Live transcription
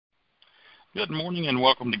Good morning and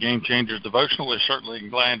welcome to Game Changers Devotional. We're certainly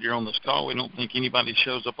glad you're on this call. We don't think anybody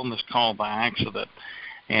shows up on this call by accident.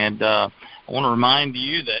 And I want to remind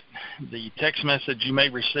you that the text message you may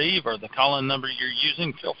receive or the call-in number you're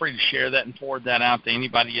using, feel free to share that and forward that out to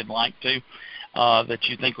anybody you'd like to that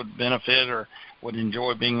you think would benefit or would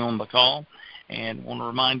enjoy being on the call. And I want to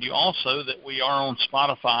remind you also that we are on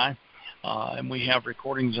Spotify. And we have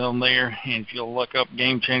recordings on there. And if you'll look up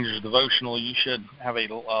Game Changers Devotional, you should have a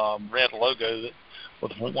red logo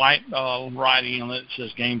with white writing on it that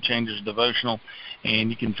says Game Changers Devotional.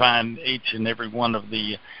 And you can find each and every one of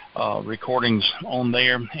the recordings on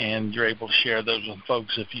there, and you're able to share those with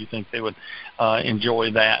folks if you think they would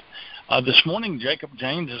enjoy that. This morning, Jacob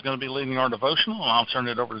James is going to be leading our devotional, and I'll turn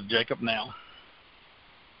it over to Jacob now.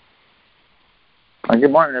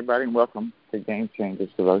 Good morning, everybody, and welcome to Game Changers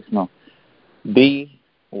Devotional. Be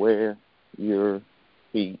where your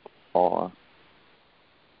feet are.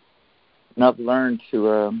 And I've learned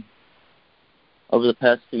to, over the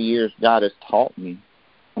past few years, God has taught me,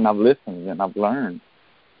 and I've listened and I've learned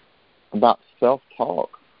about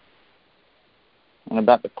self-talk and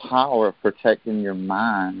about the power of protecting your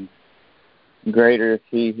mind. Greater is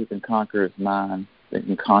he who can conquer his mind than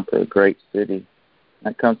can conquer a great city.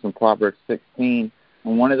 That comes from Proverbs 16.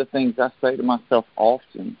 And one of the things I say to myself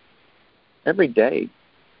often, every day,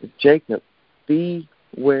 is, Jacob, be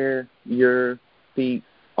where your feet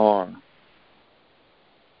are.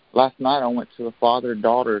 Last night I went to a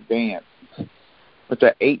father-daughter dance with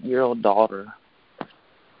an 8-year-old daughter.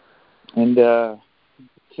 And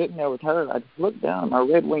sitting there with her, I just looked down at my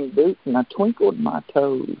Red Wing boots and I twinkled my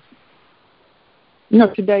toes.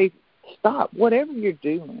 Today, stop. Whatever you're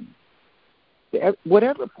doing,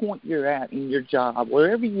 whatever point you're at in your job,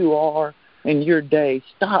 wherever you are in your day,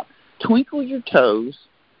 stop, twinkle your toes,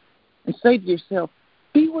 and say to yourself,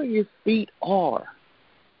 be where your feet are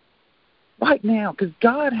right now, because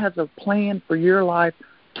God has a plan for your life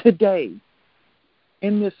today,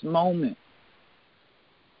 in this moment.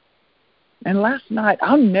 And last night,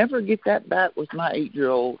 I'll never get that back with my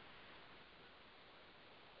 8-year-old.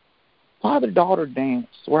 Father-daughter dance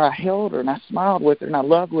where I held her and I smiled with her and I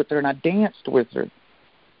loved with her and I danced with her.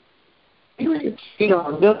 You were your feet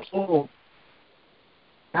on this little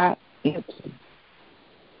got empty.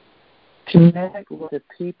 Connect with the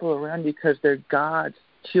people around you because they're God's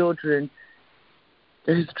children.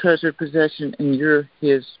 They're His treasured possession and you're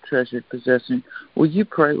His treasured possession. Will you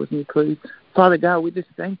pray with me, please? Father God, we just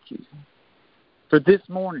thank you for this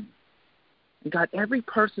morning. And God, every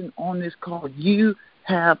person on this call, you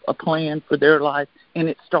have a plan for their life, and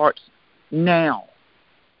it starts now.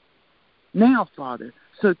 Now, Father.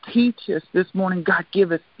 So teach us this morning. God,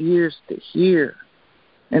 give us ears to hear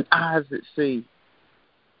and eyes that see.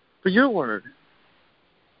 For your word,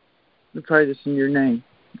 we pray this in your name.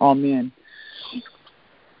 Amen.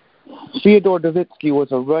 Fyodor Dostoevsky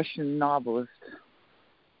was a Russian novelist,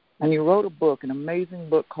 and he wrote a book, an amazing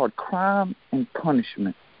book called Crime and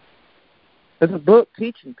Punishment. It's a book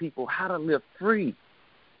teaching people how to live free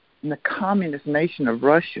in the communist nation of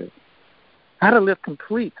Russia, how to live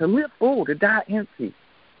complete, to live full, to die empty.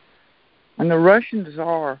 And the Russian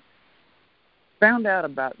Tsar found out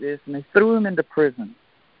about this, and they threw him into prison.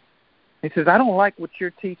 He says, I don't like what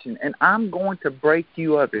you're teaching, and I'm going to break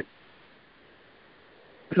you of it.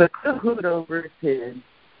 So they put a hood over his head,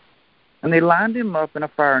 and they lined him up in a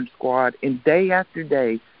firing squad, and day after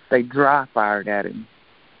day, they dry fired at him.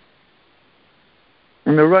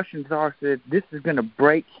 And the Russian Tsar said, this is going to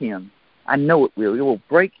break him. I know it will. It will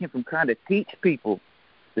break him from trying to teach people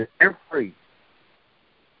that they're free.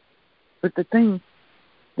 But the thing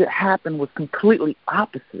that happened was completely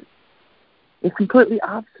opposite. It's completely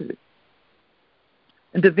opposite.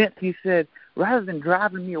 And Davinsky said, rather than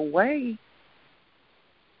driving me away,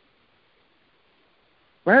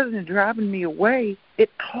 it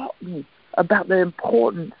taught me about the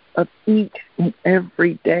importance of each and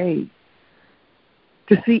every day.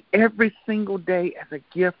 To see every single day as a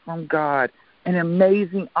gift from God, an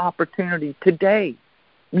amazing opportunity today,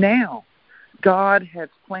 now. God has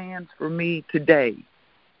plans for me today.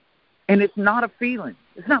 And it's not a feeling.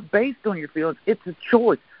 It's not based on your feelings. It's a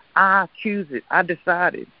choice. I choose it. I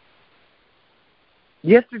decided.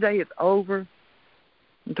 Yesterday is over.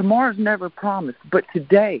 And tomorrow's never promised. But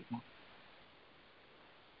today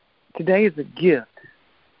is a gift.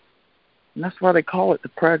 And that's why they call it the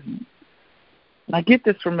present. And I get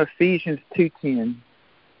this from Ephesians 2:10.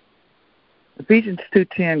 Ephesians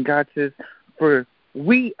 2:10, God says, for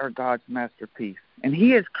we are God's masterpiece, and He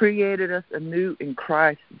has created us anew in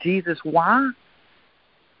Christ Jesus. Why?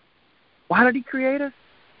 Why did He create us?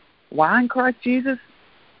 Why in Christ Jesus?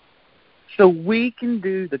 so we can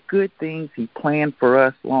do the good things He planned for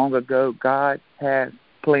us long ago. God has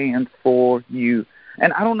plans for you.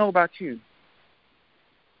 And I don't know about you,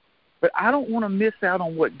 but I don't want to miss out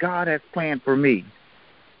on what God has planned for me,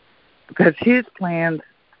 because His plans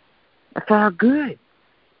are for our good.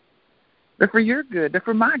 They're for your good. They're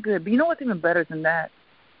for my good. But you know what's even better than that?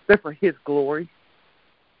 They're for His glory.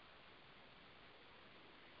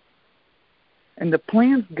 And the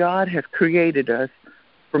plans God has created us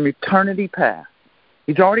from eternity past,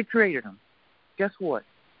 He's already created them. Guess what?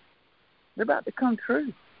 They're about to come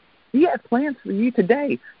true. He has plans for you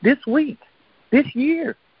today, this week, this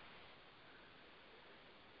year.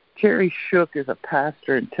 Terry Shook is a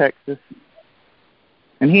pastor in Texas,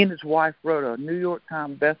 and he and his wife wrote a New York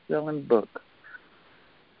Times best-selling book.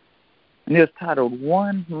 And it was titled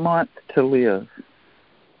 1 Month to Live. It's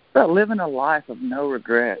about living a life of no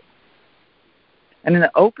regrets. And in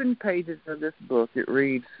the open pages of this book, it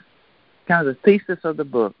reads, kind of the thesis of the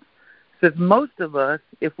book, says most of us,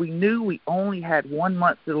 if we knew we only had 1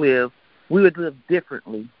 month to live, we would live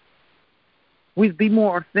differently. We'd be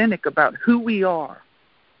more authentic about who we are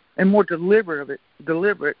and more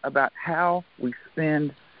deliberate about how we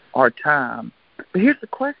spend our time. But here's the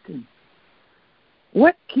question.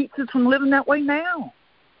 What keeps us from living that way now?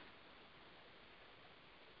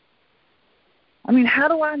 I mean, how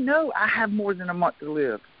do I know I have more than a month to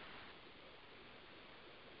live?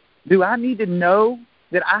 Do I need to know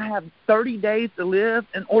that I have 30 days to live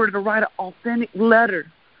in order to write an authentic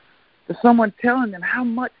letter to someone telling them how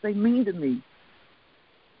much they mean to me?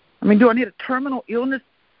 I mean, do I need a terminal illness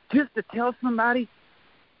just to tell somebody,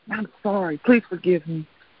 I'm sorry, please forgive me?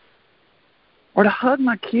 Or to hug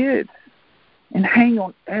my kids and hang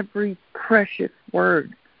on every precious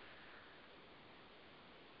word?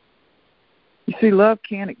 You see, love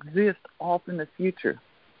can't exist off in the future.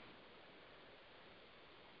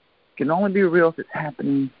 It can only be real if it's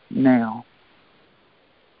happening now.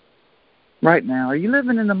 Right now. Are you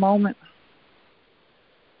living in the moment?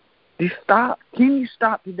 Do you stop? Can you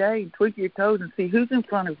stop today and tweak your toes and see who's in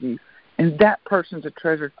front of you? And that person's a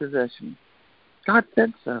treasured possession. God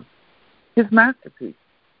said so. His masterpiece.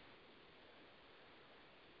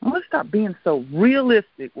 Now let's stop being so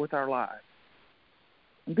realistic with our lives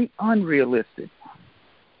and be unrealistic.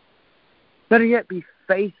 Better yet, be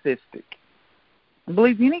faithistic and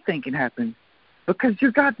believe anything can happen, because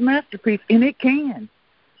you're God's masterpiece, and it can.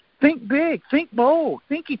 Think big, think bold,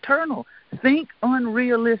 think eternal, think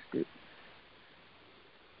unrealistic.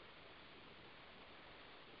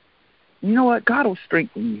 You know what? God will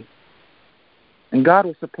strengthen you, and God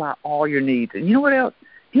will supply all your needs. And you know what else?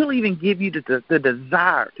 He'll even give you the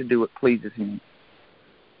desire to do what pleases Him.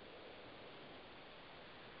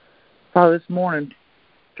 Father, this morning,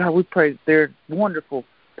 God, we pray that there are wonderful,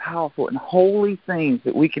 powerful, and holy things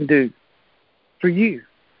that we can do for you.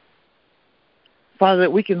 Father,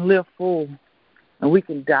 that we can live full and we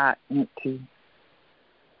can die empty.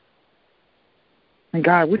 And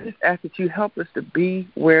God, we just ask that you help us to be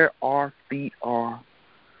where our feet are.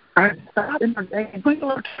 God, stop in our day and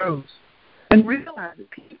twinkle our toes and realize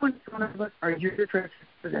that people in front of us are your treasured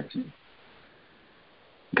possessions.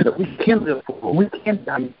 Because we can live full, we can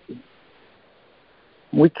die empty.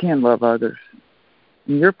 We can love others.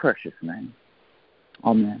 In your precious name.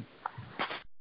 Amen.